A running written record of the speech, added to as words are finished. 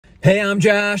Hey, I'm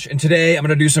Josh, and today I'm going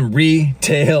to do some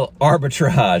retail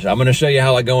arbitrage. I'm going to show you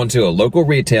how I go into a local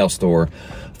retail store,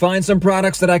 find some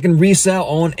products that I can resell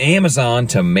on Amazon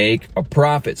to make a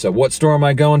profit. So what store am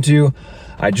I going to?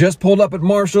 I just pulled up at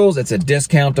Marshall's. It's a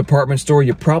discount department store.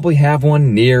 You probably have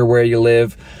one near where you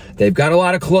live. They've got a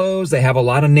lot of clothes. They have a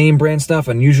lot of name brand stuff,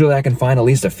 and usually I can find at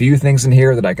least a few things in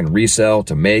here that I can resell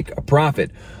to make a profit.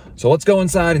 So let's go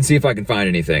inside and see if I can find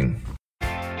anything.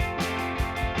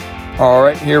 All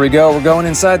right, here we go. We're going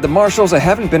inside the Marshall's. I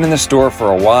haven't been in the store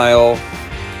for a while,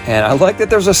 and I like that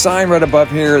there's a sign right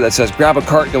above here that says, grab a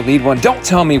cart, you'll need one. Don't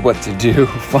tell me what to do.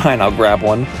 Fine, I'll grab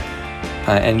one.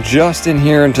 And just in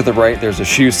here and to the right, there's a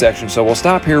shoe section. So we'll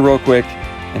stop here real quick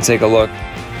and take a look.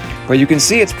 But you can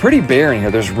see it's pretty bare in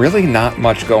here. There's really not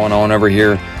much going on over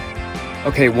here.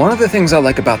 Okay, one of the things I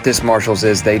like about this Marshall's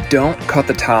is they don't cut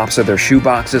the tops of their shoe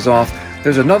boxes off.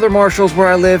 There's another Marshall's where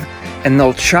I live, and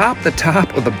they'll chop the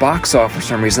top of the box off for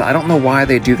some reason. I don't know why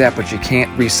they do that, but you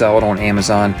can't resell it on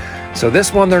Amazon. So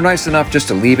this one, they're nice enough just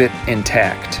to leave it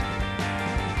intact.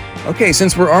 Okay,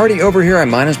 since we're already over here, I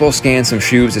might as well scan some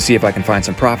shoes to see if I can find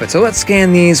some profit. So let's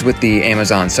scan these with the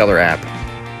Amazon seller app.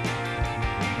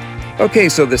 Okay,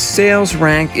 so the sales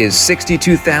rank is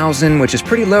 62,000, which is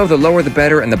pretty low. The lower the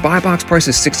better, and the buy box price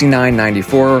is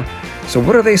 $69.94. So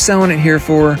what are they selling it here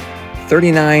for?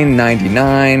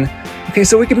 $39.99. Okay,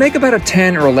 so we could make about a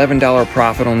 $10 or $11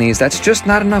 profit on these. That's just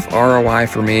not enough ROI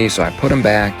for me, so I put them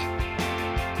back.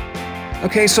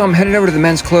 Okay, so I'm headed over to the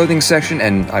men's clothing section,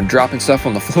 and I'm dropping stuff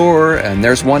on the floor, and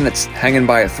there's one that's hanging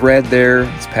by a thread there.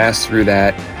 It's passed through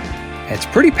that. It's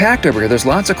pretty packed over here. There's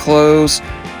lots of clothes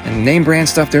and name brand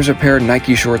stuff. There's a pair of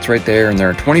Nike shorts right there, and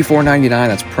they're $24.99.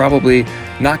 That's probably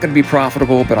not going to be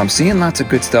profitable, but I'm seeing lots of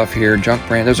good stuff here. Junk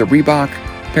brand. There's a Reebok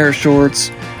pair of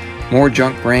shorts. More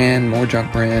junk brand, more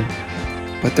junk brand.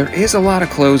 But there is a lot of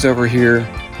clothes over here.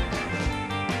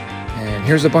 And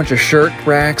here's a bunch of shirt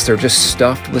racks. They're just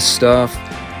stuffed with stuff.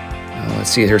 Let's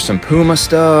see, there's some Puma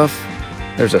stuff.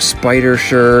 There's a Spider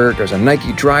shirt. There's a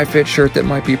Nike Dry Fit shirt that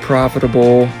might be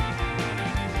profitable.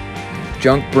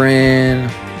 Junk brand.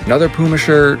 Another Puma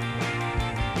shirt.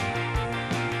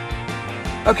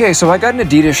 Okay, so I got an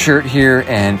Adidas shirt here,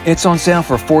 and it's on sale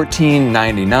for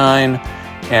 $14.99.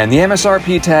 And the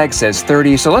MSRP tag says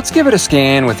 $30, so let's give it a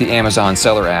scan with the Amazon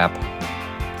seller app.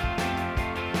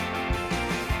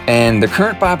 And the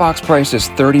current buy box price is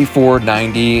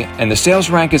 $34.90, and the sales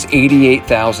rank is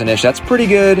 88,000-ish. That's pretty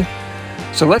good.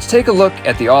 So let's take a look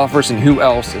at the offers and who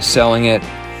else is selling it.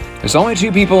 There's only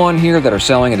 2 people on here that are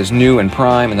selling it as new and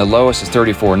prime, and the lowest is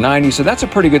 $34.90, so that's a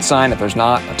pretty good sign that there's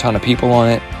not a ton of people on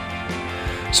it.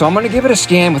 So I'm going to give it a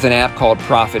scan with an app called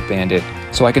Profit Bandit,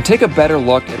 so I can take a better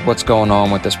look at what's going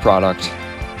on with this product.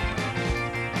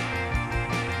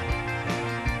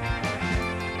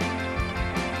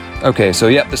 Okay, so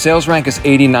yep, the sales rank is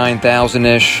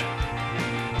 89,000-ish.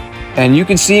 And you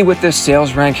can see with this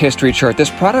sales rank history chart, this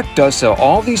product does sell.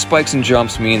 All these spikes and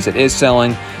jumps means it is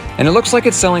selling, and it looks like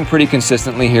it's selling pretty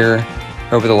consistently here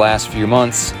over the last few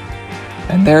months.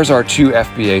 And there's our 2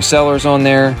 FBA sellers on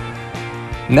there.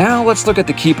 Now let's look at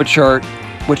the Keepa chart,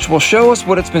 which will show us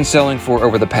what it's been selling for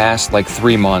over the past like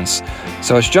 3 months.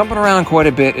 So it's jumping around quite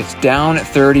a bit. It's down at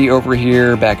 30 over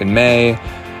here back in May,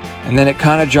 and then it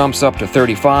kind of jumps up to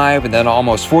 35, and then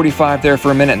almost 45 there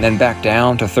for a minute, and then back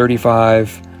down to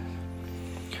 35.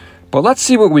 But let's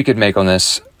see what we could make on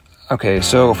this. Okay,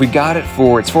 so if we got it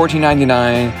for, it's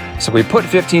 $14.99, so we put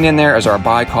 $15 in there as our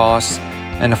buy cost,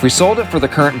 and if we sold it for the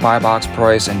current buy box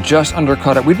price and just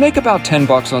undercut it, we'd make about 10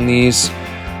 bucks on these.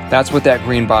 That's what that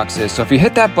green box is. So if you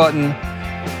hit that button,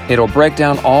 it'll break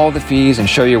down all the fees and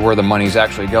show you where the money's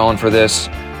actually going for this.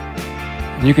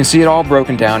 And you can see it all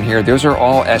broken down here. Those are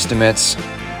all estimates.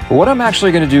 But what I'm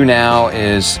actually going to do now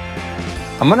is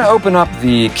I'm going to open up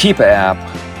the Keepa app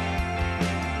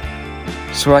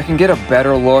so I can get a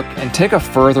better look and take a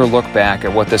further look back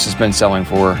at what this has been selling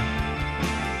for.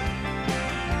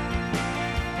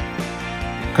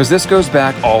 Because this goes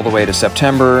back all the way to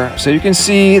September. So you can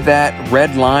see that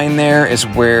red line there is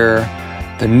where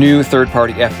the new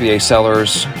third-party FBA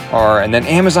sellers are. And then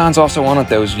Amazon's also on it,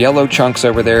 those yellow chunks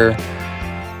over there.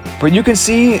 But you can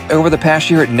see over the past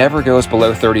year, it never goes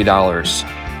below $30.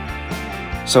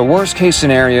 So worst case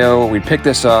scenario, we pick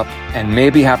this up and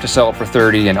maybe have to sell it for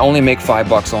 $30 and only make 5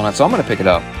 bucks on it. So I'm gonna pick it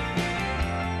up.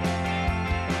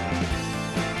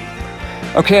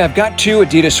 Okay, I've got 2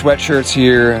 Adidas sweatshirts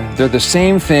here. They're the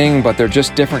same thing, but they're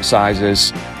just different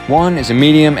sizes. One is a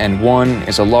medium and one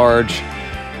is a large.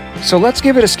 So let's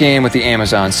give it a scan with the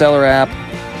Amazon seller app.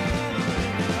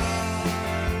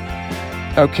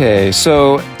 Okay,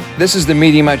 so this is the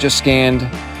medium I just scanned.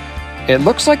 It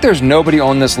looks like there's nobody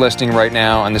on this listing right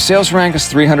now, and the sales rank is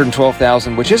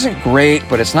 312,000, which isn't great,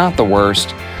 but it's not the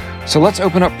worst. So let's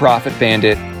open up Profit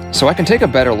Bandit so I can take a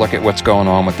better look at what's going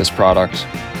on with this product.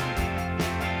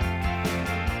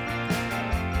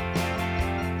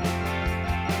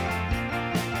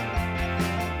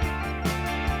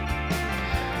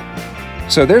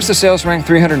 So there's the sales rank,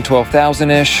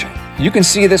 312,000-ish. You can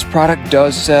see this product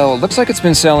does sell. It looks like it's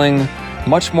been selling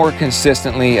much more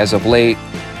consistently as of late.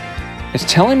 It's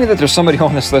telling me that there's somebody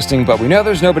on this listing, but we know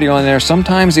there's nobody on there.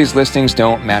 Sometimes these listings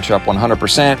don't match up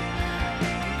 100%.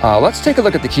 Let's take a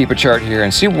look at the Keepa chart here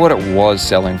and see what it was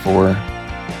selling for.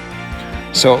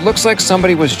 So it looks like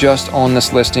somebody was just on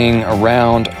this listing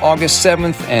around August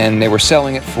 7th, and they were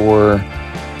selling it for,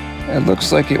 it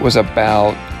looks like it was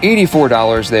about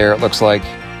 $84 there, it looks like.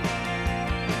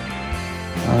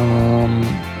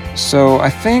 So I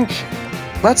think,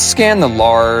 let's scan the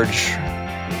large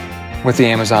with the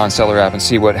Amazon seller app and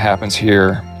see what happens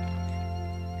here.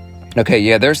 Okay,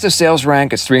 yeah, there's the sales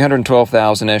rank. It's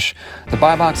 312,000-ish. The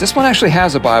buy box, this one actually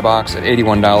has a buy box at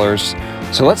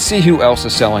 $81. So let's see who else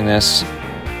is selling this.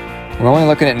 We're only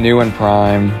looking at new and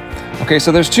prime. Okay,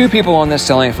 so there's two people on this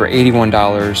selling for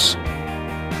 $81.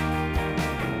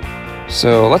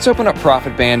 So let's open up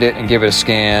Profit Bandit and give it a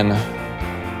scan,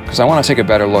 because I want to take a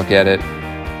better look at it.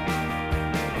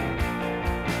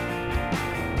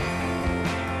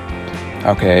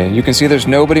 Okay, you can see there's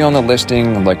nobody on the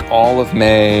listing like all of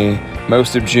May,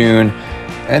 most of June,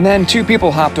 and then two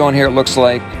people hopped on here, it looks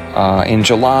like, in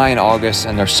July and August,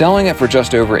 and they're selling it for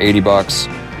just over 80 bucks.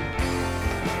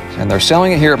 And they're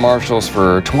selling it here at Marshall's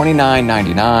for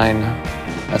 $29.99.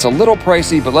 That's a little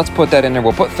pricey, but let's put that in there.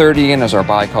 We'll put 30 in as our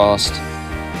buy cost.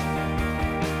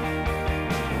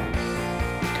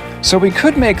 So we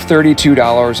could make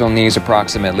 $32 on these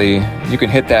approximately. You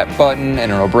can hit that button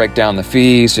and it'll break down the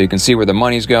fee so you can see where the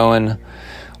money's going.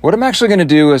 What I'm actually going to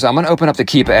do is I'm going to open up the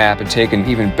Keepa app and take an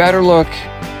even better look,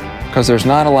 because there's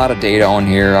not a lot of data on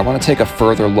here. I want to take a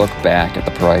further look back at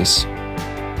the price.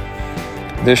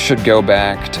 This should go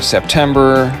back to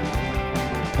September,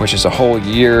 which is a whole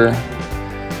year.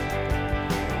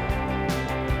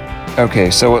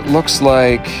 Okay, so it looks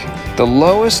like the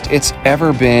lowest it's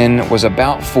ever been was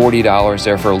about $40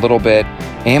 there for a little bit.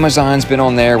 Amazon's been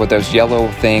on there with those yellow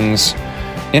things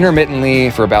intermittently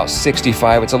for about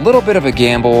 $65. It's a little bit of a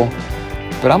gamble,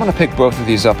 but I'm going to pick both of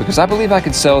these up because I believe I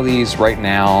could sell these right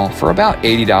now for about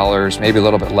 $80, maybe a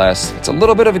little bit less. It's a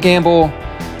little bit of a gamble,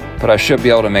 but I should be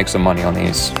able to make some money on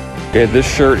these. Okay, this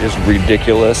shirt is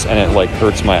ridiculous and it like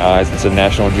hurts my eyes. It's a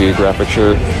National Geographic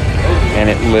shirt and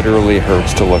it literally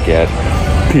hurts to look at.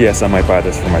 P.S. I might buy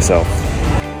this for myself.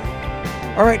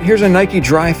 All right, here's a Nike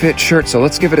dry fit shirt, so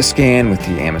let's give it a scan with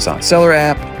the Amazon seller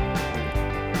app.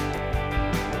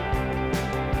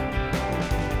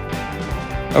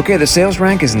 Okay, the sales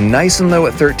rank is nice and low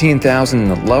at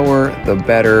 $13,000. The lower, the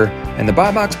better. And the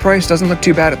buy box price doesn't look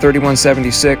too bad at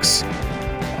 $31.76.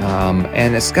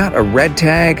 And it's got a red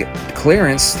tag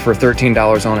clearance for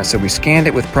 $13 on it, so we scanned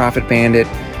it with Profit Bandit.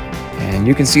 And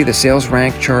you can see the sales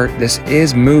rank chart. This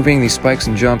is moving, these spikes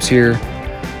and jumps here.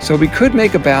 So we could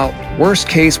make about, worst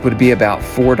case would be about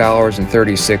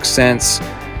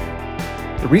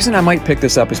 $4.36. The reason I might pick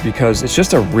this up is because it's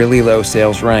just a really low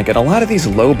sales rank. And a lot of these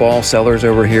low ball sellers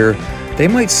over here, they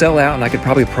might sell out and I could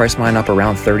probably price mine up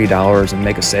around $30 and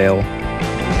make a sale.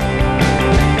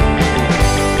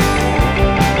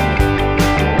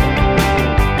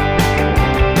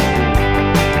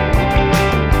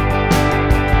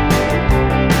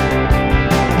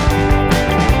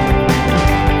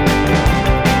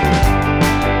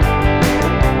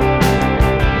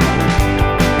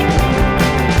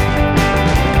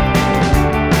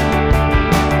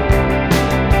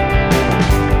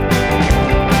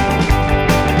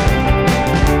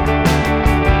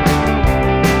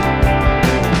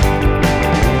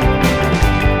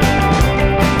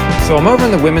 So I'm over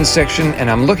in the women's section and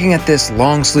I'm looking at this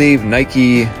long sleeve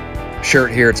Nike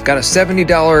shirt here. It's got a $70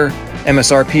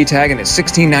 MSRP tag and it's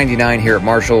 $16.99 here at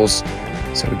Marshall's.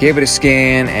 So we gave it a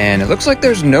scan and it looks like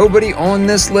there's nobody on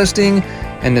this listing,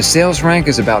 and the sales rank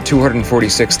is about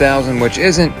 $246,000, which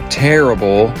isn't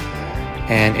terrible.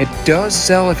 And it does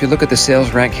sell if you look at the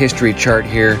sales rank history chart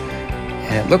here,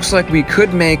 and it looks like we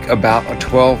could make about a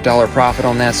 $12 profit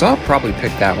on that, so I'll probably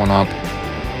pick that one up.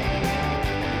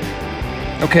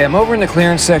 Okay, I'm over in the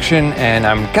clearance section and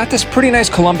I've got this pretty nice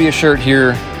Columbia shirt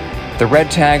here. The red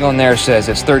tag on there says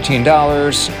it's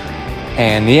 $13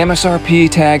 and the MSRP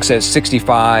tag says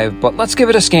 $65, but let's give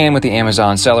it a scan with the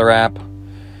Amazon seller app.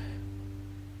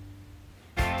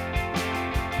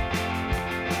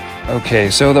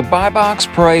 Okay, so the buy box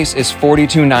price is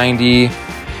 $42.90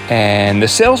 And the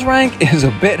sales rank is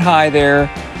a bit high there,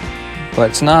 but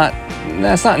that's not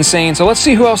insane. So let's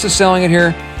see who else is selling it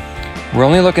here. We're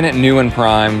only looking at new and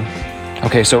prime.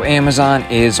 Okay, so Amazon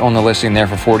is on the listing there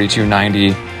for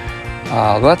 $42.90.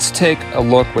 Let's take a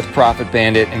look with Profit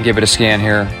Bandit and give it a scan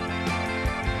here.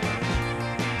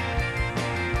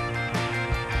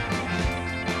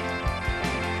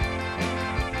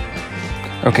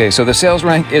 Okay, so the sales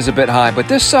rank is a bit high, but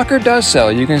this sucker does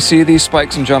sell. You can see these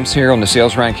spikes and jumps here on the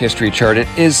sales rank history chart. It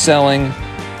is selling.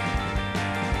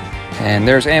 And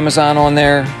there's Amazon on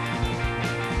there.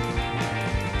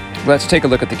 Let's take a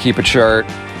look at the Keep It chart.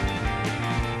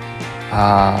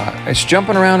 It's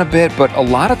jumping around a bit, but a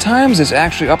lot of times it's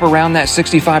actually up around that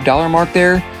 $65 mark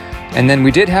there. And then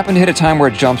we did happen to hit a time where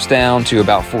it jumps down to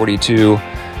about $42.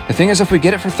 The thing is, if we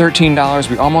get it for $13,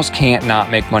 we almost can't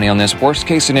not make money on this. Worst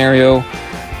case scenario,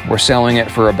 we're selling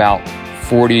it for about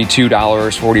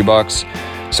 $42, 40 bucks.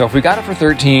 So if we got it for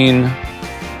 13,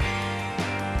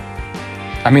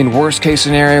 I mean, worst case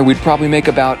scenario, we'd probably make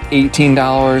about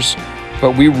 $18,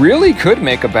 but we really could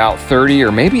make about $30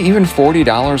 or maybe even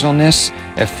 $40 on this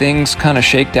if things kind of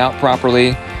shaked out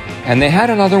properly. And they had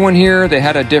another one here. They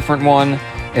had a different one.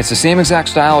 It's the same exact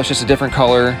style. It's just a different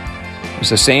color. It's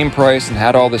the same price and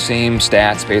had all the same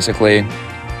stats, basically.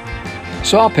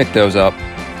 So I'll pick those up.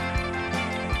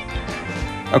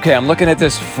 Okay, I'm looking at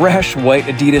this fresh white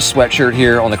Adidas sweatshirt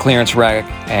here on the clearance rack,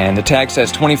 and the tag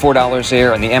says $24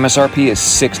 there, and the MSRP is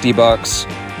 60 bucks.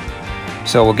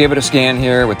 So we'll give it a scan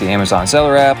here with the Amazon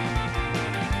seller app.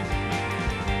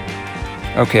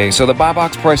 Okay, so the buy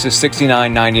box price is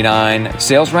 $69.99.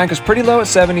 Sales rank is pretty low at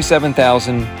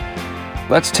 $77,000.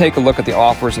 Let's take a look at the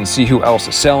offers and see who else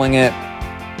is selling it.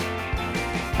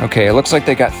 Okay, it looks like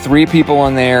they got 3 people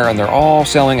on there, and they're all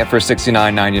selling it for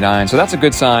 $69.99, so that's a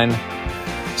good sign.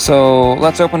 So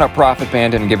let's open up Profit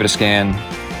Bandit and give it a scan.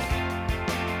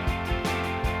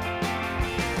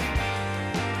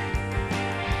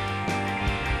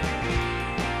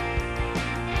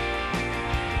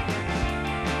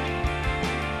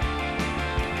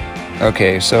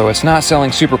 Okay, so it's not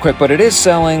selling super quick, but it is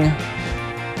selling.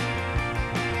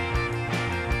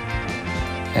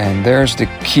 And there's the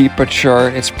Keep It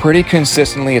chart. It's pretty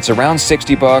consistently, it's around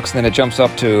 60 bucks, and then it jumps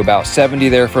up to about 70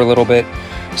 there for a little bit.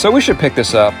 So we should pick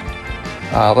this up.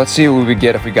 Let's see what we would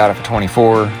get if we got it for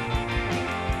 24.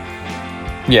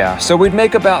 Yeah, so we'd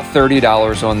make about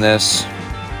 $30 on this.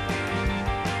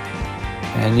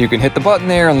 And you can hit the button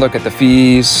there and look at the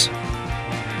fees.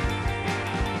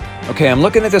 Okay, I'm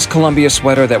looking at this Columbia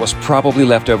sweater that was probably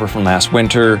left over from last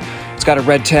winter. It's got a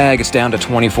red tag, it's down to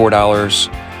 $24.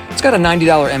 It's got a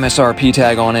 $90 MSRP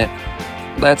tag on it.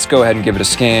 Let's go ahead and give it a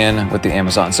scan with the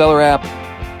Amazon seller app.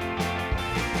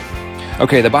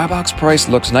 Okay, the buy box price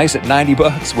looks nice at 90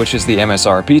 bucks, which is the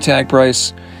MSRP tag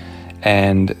price.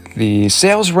 And the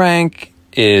sales rank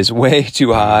is way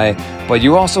too high, but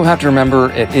you also have to remember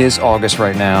it is August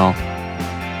right now.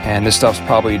 And this stuff's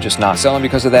probably just not selling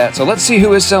because of that. So let's see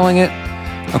who is selling it.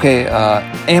 Okay,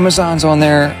 Amazon's on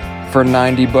there for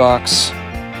 90 bucks.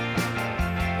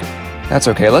 That's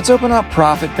okay. Let's open up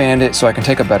Profit Bandit so I can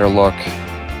take a better look.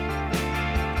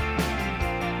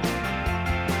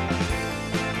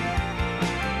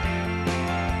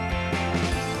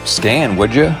 Scan,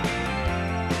 would you?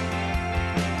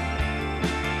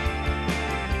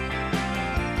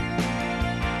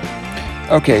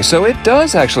 Okay, so it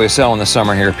does actually sell in the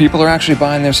summer here. People are actually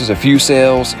buying this. There's a few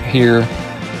sales here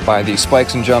by these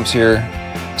spikes and jumps here.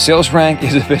 Sales rank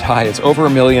is a bit high. It's over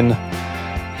 1 million.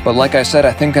 But like I said,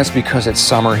 I think that's because it's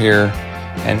summer here.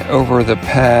 And over the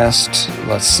past,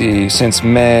 let's see, since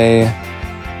May,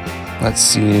 let's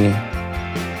see.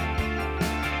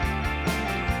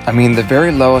 I mean, the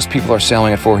very lowest people are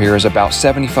selling it for here is about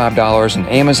 $75, and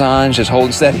Amazon's just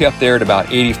holding steady up there at about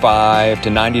 $85 to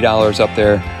 $90 up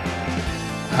there.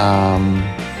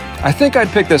 I think I'd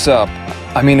pick this up.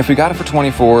 I mean, if we got it for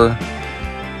 24,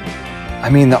 I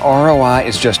mean, the ROI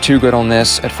is just too good on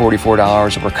this at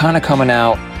 $44. We're kind of coming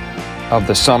out of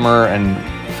the summer and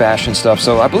fashion stuff,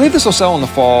 so I believe this will sell in the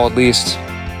fall at least.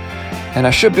 And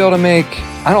I should be able to make,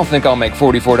 I don't think I'll make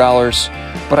 $44,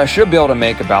 but I should be able to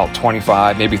make about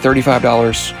 $25, maybe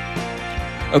 $35.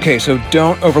 Okay, so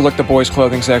don't overlook the boys'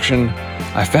 clothing section.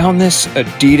 I found this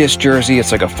Adidas jersey.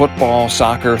 It's like a football,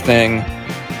 soccer thing.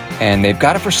 And they've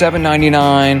got it for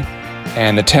 $7.99.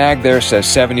 And the tag there says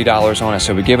 $70 on it.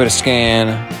 So we give it a scan.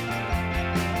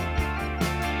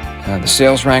 The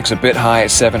sales rank's a bit high at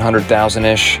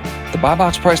 700,000-ish. The buy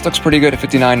box price looks pretty good at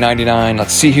 $59.99.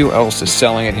 Let's see who else is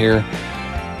selling it here.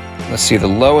 Let's see, the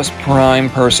lowest prime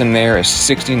person there is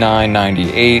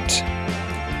 $69.98.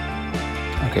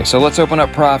 Okay, so let's open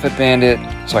up Profit Bandit.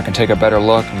 so I can take a better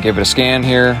look and give it a scan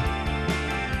here.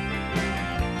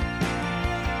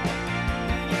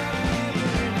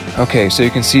 Okay, so you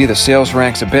can see the sales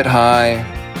rank's a bit high.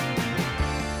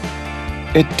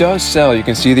 It does sell. You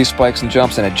can see these spikes and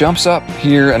jumps, and it jumps up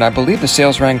here, and I believe the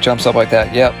sales rank jumps up like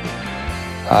that. Yep.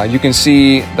 You can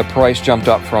see the price jumped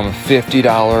up from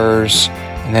 $50,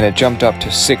 and then it jumped up to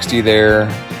 $60 there.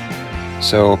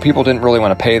 So people didn't really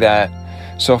want to pay that.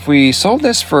 So if we sold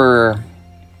this for,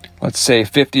 let's say,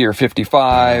 $50 or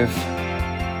 $55,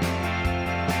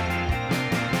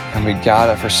 and we got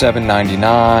it for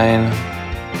 $7.99.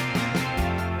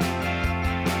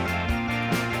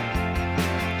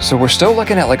 So we're still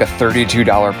looking at like a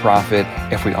 $32 profit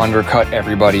if we undercut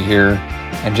everybody here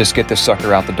and just get this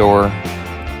sucker out the door.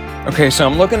 Okay, so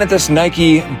I'm looking at this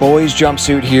Nike boys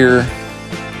jumpsuit here,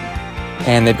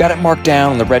 and they've got it marked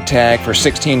down on the red tag for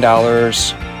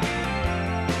 $16.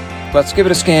 Let's give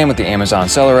it a scan with the Amazon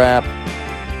seller app.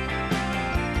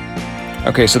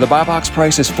 Okay, so the buy box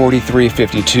price is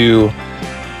 $43.52,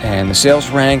 and the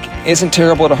sales rank isn't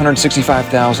terrible at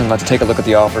 $165,000. Let's take a look at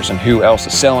the offers and who else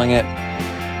is selling it.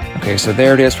 Okay, so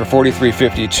there it is for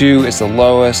 $43.52. It's the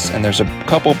lowest, and there's a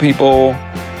couple people.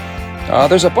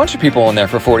 There's a bunch of people in there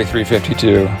for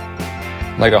 $43.52,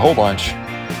 like a whole bunch.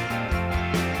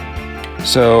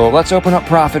 So let's open up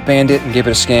Profit Bandit and give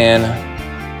it a scan.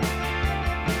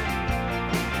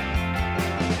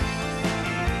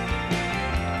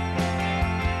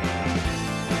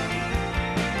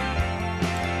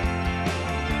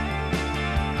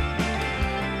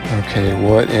 Okay,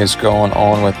 what is going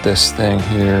on with this thing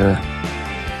here?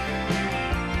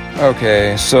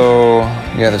 Okay, so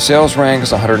yeah, the sales rank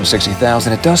is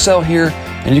 160,000. It does sell here,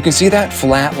 and you can see that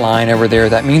flat line over there.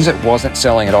 That means it wasn't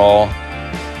selling at all.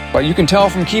 But you can tell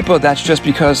from Keepa that's just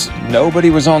because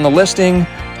nobody was on the listing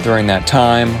during that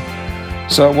time,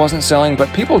 so it wasn't selling.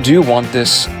 But people do want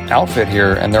this outfit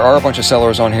here, and there are a bunch of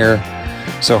sellers on here.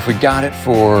 So if we got it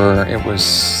for, it was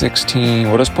 16,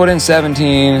 we'll just put in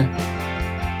 17.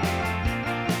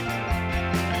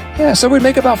 Yeah, so we'd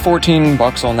make about 14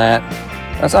 bucks on that.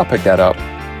 I'll pick that up.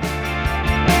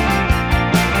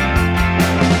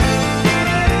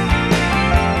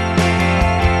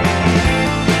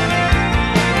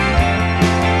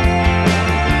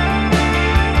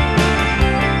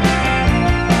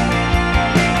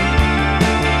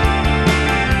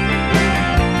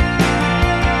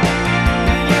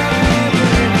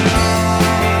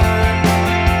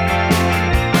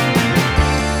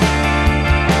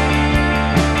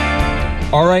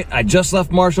 All right, I just left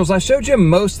Marshall's. I showed you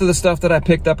most of the stuff that I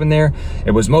picked up in there.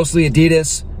 It was mostly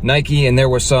Adidas, Nike, and there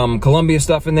was some Columbia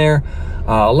stuff in there.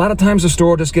 A lot of times the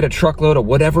store will just get a truckload of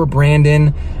whatever brand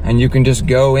in, and you can just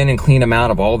go in and clean them out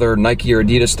of all their Nike or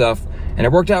Adidas stuff. And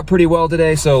it worked out pretty well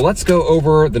today, so let's go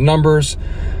over the numbers.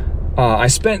 I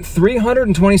spent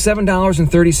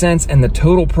 $327.30, and the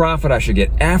total profit I should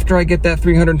get after I get that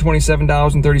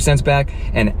 $327.30 back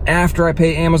and after I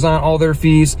pay Amazon all their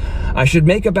fees, I should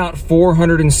make about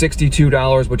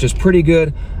 $462, which is pretty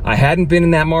good. I hadn't been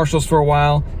in that Marshall's for a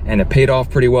while, and it paid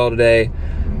off pretty well today.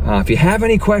 If you have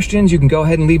any questions, you can go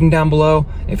ahead and leave them down below.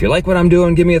 If you like what I'm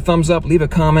doing, give me a thumbs up, leave a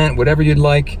comment, whatever you'd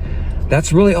like.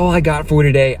 That's really all I got for you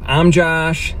today. I'm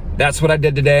Josh. That's what I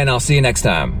did today, and I'll see you next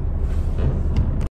time.